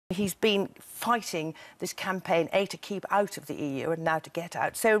He's been fighting this campaign, to keep out of the EU and now to get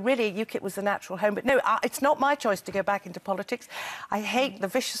out. So really, UKIP was the natural home. But no, it's not my choice to go back into politics. I hate the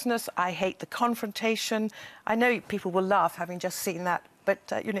viciousness. I hate the confrontation. I know people will laugh having just seen that.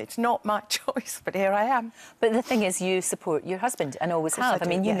 But, you know, it's not my choice, but here I am. But the thing is, you support your husband and always have. I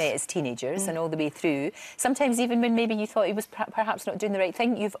mean, you yes. met as teenagers and all the way through. Sometimes even when maybe you thought he was perhaps not doing the right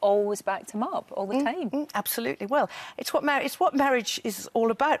thing, you've always backed him up all the time. Absolutely. Well, it's what marriage is all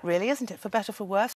about, really, isn't it? For better, for worse.